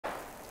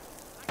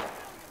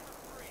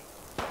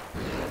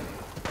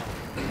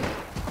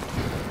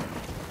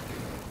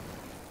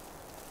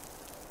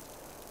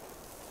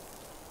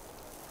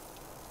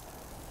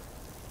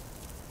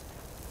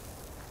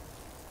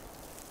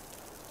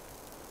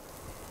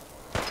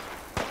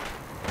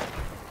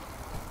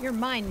You're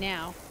mine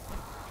now.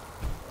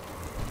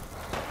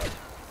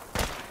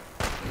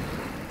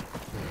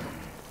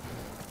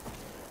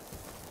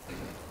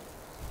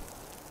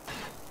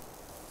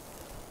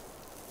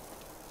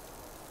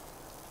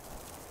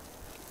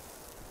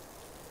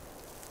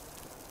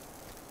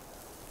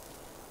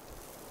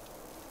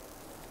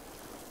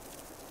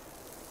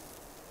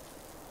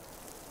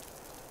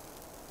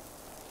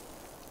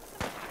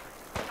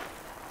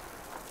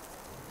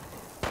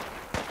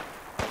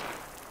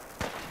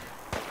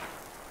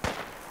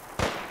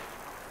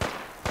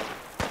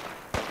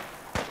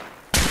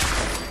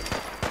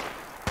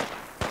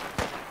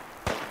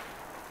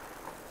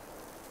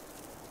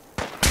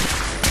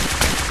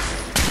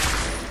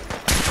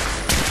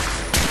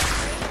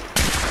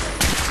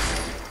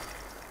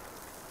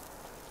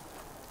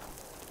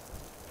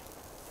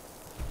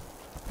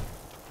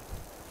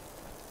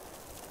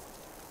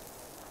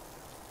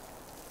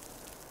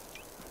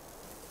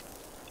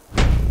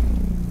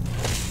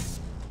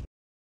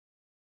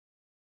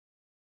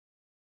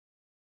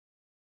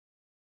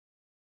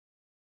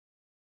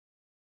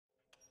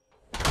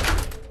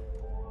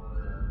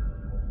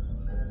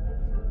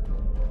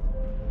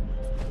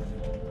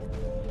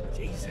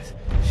 Jesus,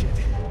 shit.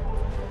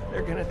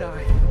 They're gonna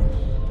die.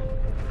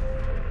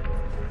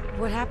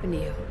 What happened to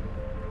you?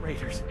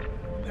 Raiders.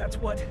 That's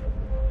what.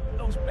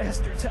 Those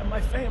bastards have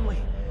my family.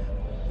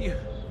 You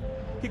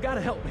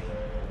gotta help me.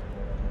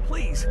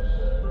 Please.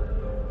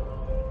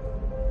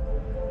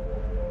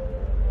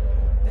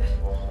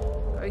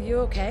 Are you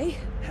okay?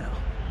 Hell,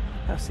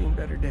 I've seen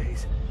better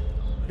days.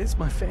 But it's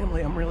my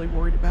family I'm really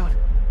worried about.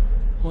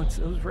 Once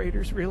those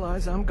raiders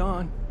realize I'm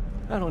gone,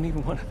 I don't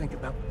even want to think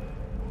about it.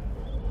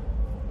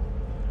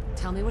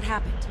 Tell me what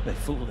happened. They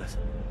fooled us.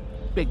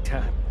 Big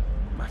time.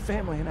 My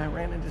family and I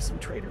ran into some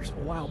traders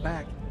a while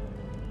back.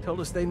 Told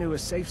us they knew a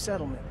safe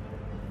settlement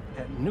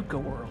at Nuka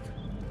World.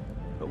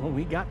 But when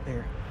we got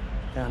there,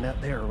 found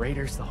out they were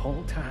raiders the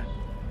whole time.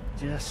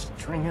 Just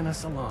stringing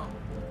us along.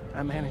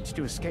 I managed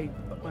to escape,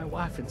 but my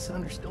wife and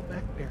son are still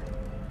back there.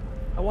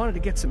 I wanted to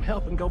get some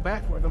help and go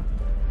back for them,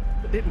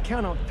 but didn't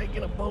count on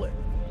taking a bullet.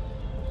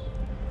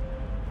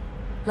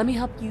 Let me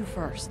help you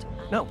first.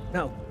 No.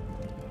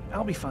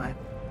 I'll be fine.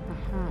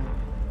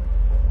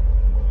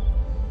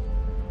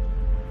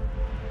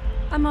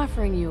 I'm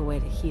offering you a way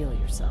to heal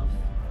yourself.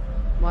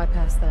 Why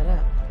pass that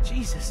up?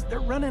 Jesus, they're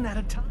running out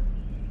of time.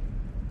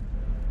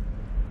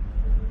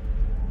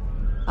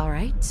 All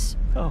right.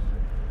 Oh.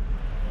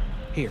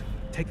 Here,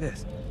 take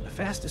this. The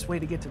fastest way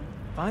to get to...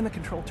 Find the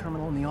control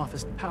terminal in the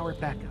office and power it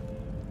back up.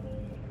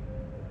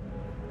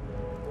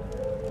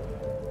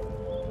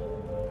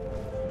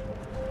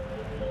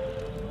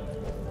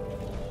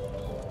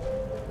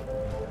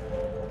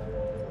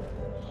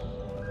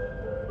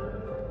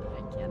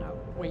 I cannot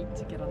wait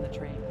to get on the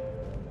train.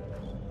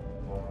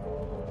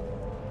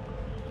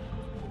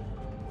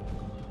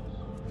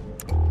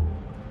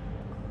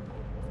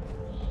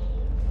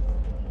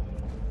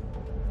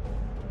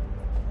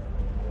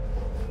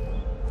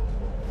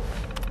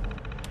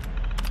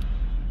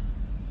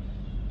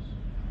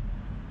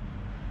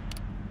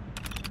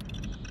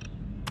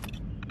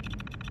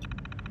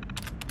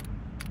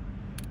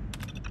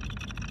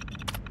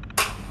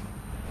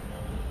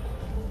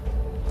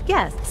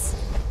 Guests,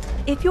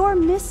 if you're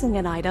missing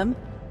an item,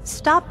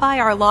 stop by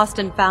our Lost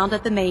and Found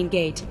at the main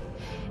gate.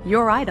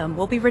 Your item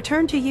will be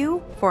returned to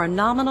you for a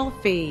nominal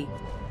fee.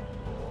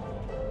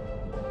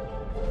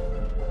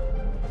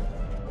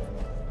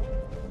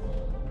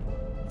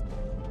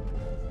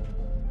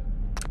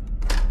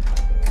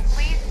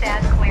 Please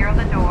stand clear of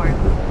the doors.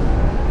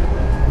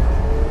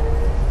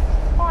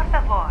 Por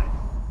favor,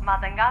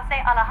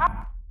 manténgase alejado.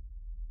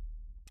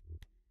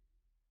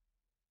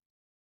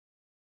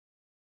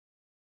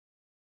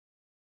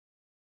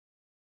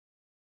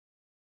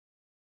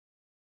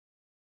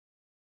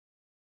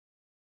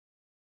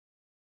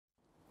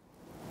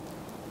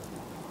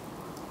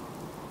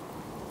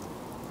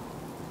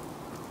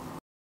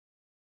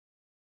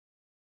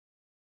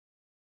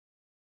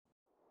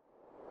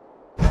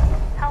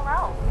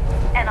 Hello,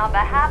 and on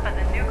behalf of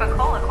the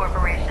Nuka-Cola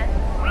Corporation,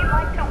 we'd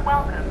like to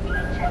welcome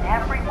each and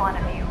every one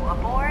of you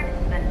aboard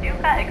the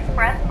Nuka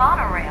Express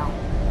monorail.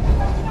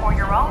 For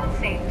your own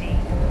safety,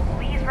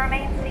 please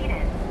remain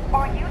seated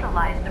or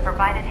utilize the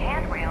provided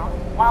handrail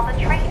while the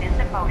train is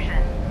in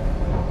motion.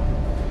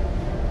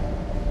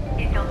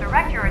 If you'll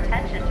direct your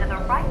attention to the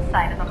right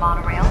side of the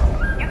monorail,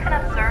 you can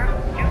observe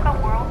Nuka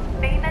World's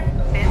famous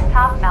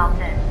Fizz-Top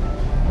Mountain.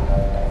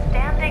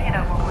 Standing at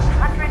over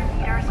 100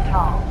 meters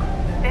tall,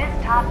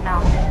 Fizz-Top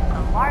Mountain is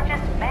the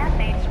largest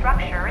man-made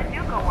structure in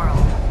Nuka World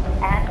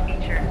and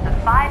features the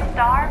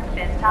 5-star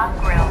Fizz-Top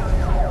Grill.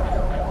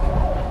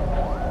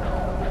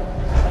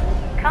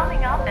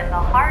 Coming up in the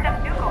heart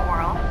of Nuka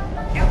World,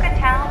 Nuka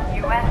Town,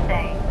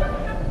 USA.